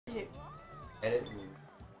Edit.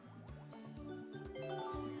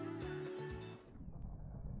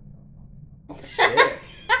 Oh shit.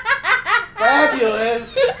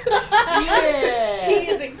 Fabulous! Yeah! He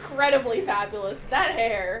is incredibly fabulous. That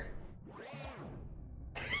hair.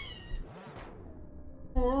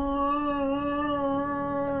 I'm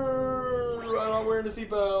not wearing a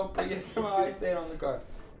seatbelt, but yes, I stayed on the car.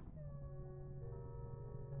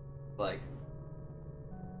 Like,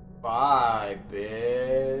 bye,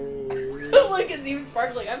 bitch. Look, it's even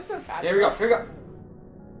sparkling. I'm so fabulous. Here we go, here we go.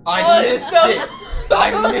 I missed it!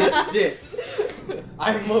 I missed it!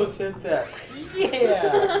 I almost hit that.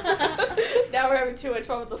 Yeah! Now we're having too much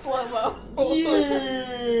fun with the slow-mo.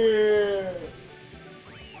 Yeah!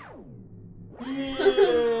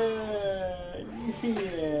 Yeah!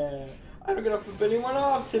 Yeah! I don't get to flip anyone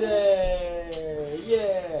off today!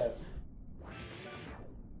 Yeah!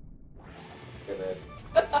 Okay, babe.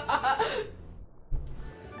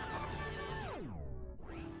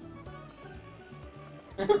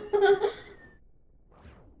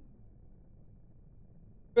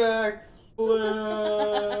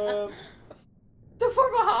 Backflip! So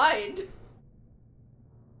far behind.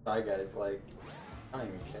 Sorry guys, like, I don't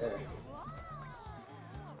even care.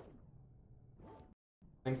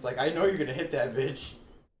 Link's like, I know you're gonna hit that bitch.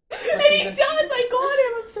 And he does! I got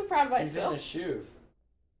him! I'm so proud of He's in myself. a shoe.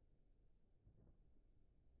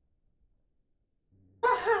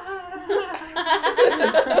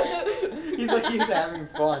 He's like, he's having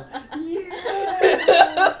fun.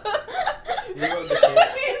 Yeah! Reload the page.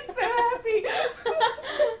 He's so happy.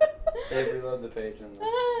 Babe, reload the page and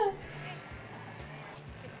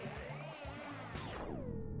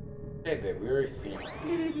hey babe, we already seen it.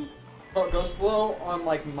 Oh, go slow on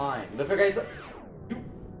like mine. The guy's like,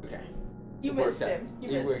 okay. You It worked missed out. him. You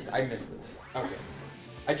It missed worked. him. I missed it. Okay.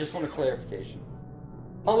 I just want a clarification.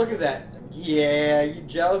 Oh, look at that. Yeah, you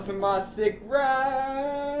jealous of my sick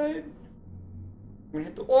ride? I'm gonna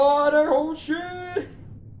hit the water, oh shit!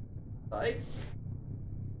 Like,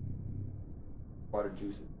 water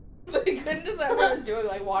juices. But he couldn't decide what he was doing,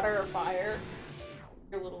 like water or fire.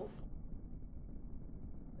 Your little...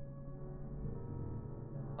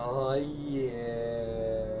 Oh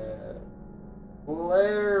yeah.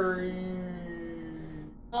 Larry.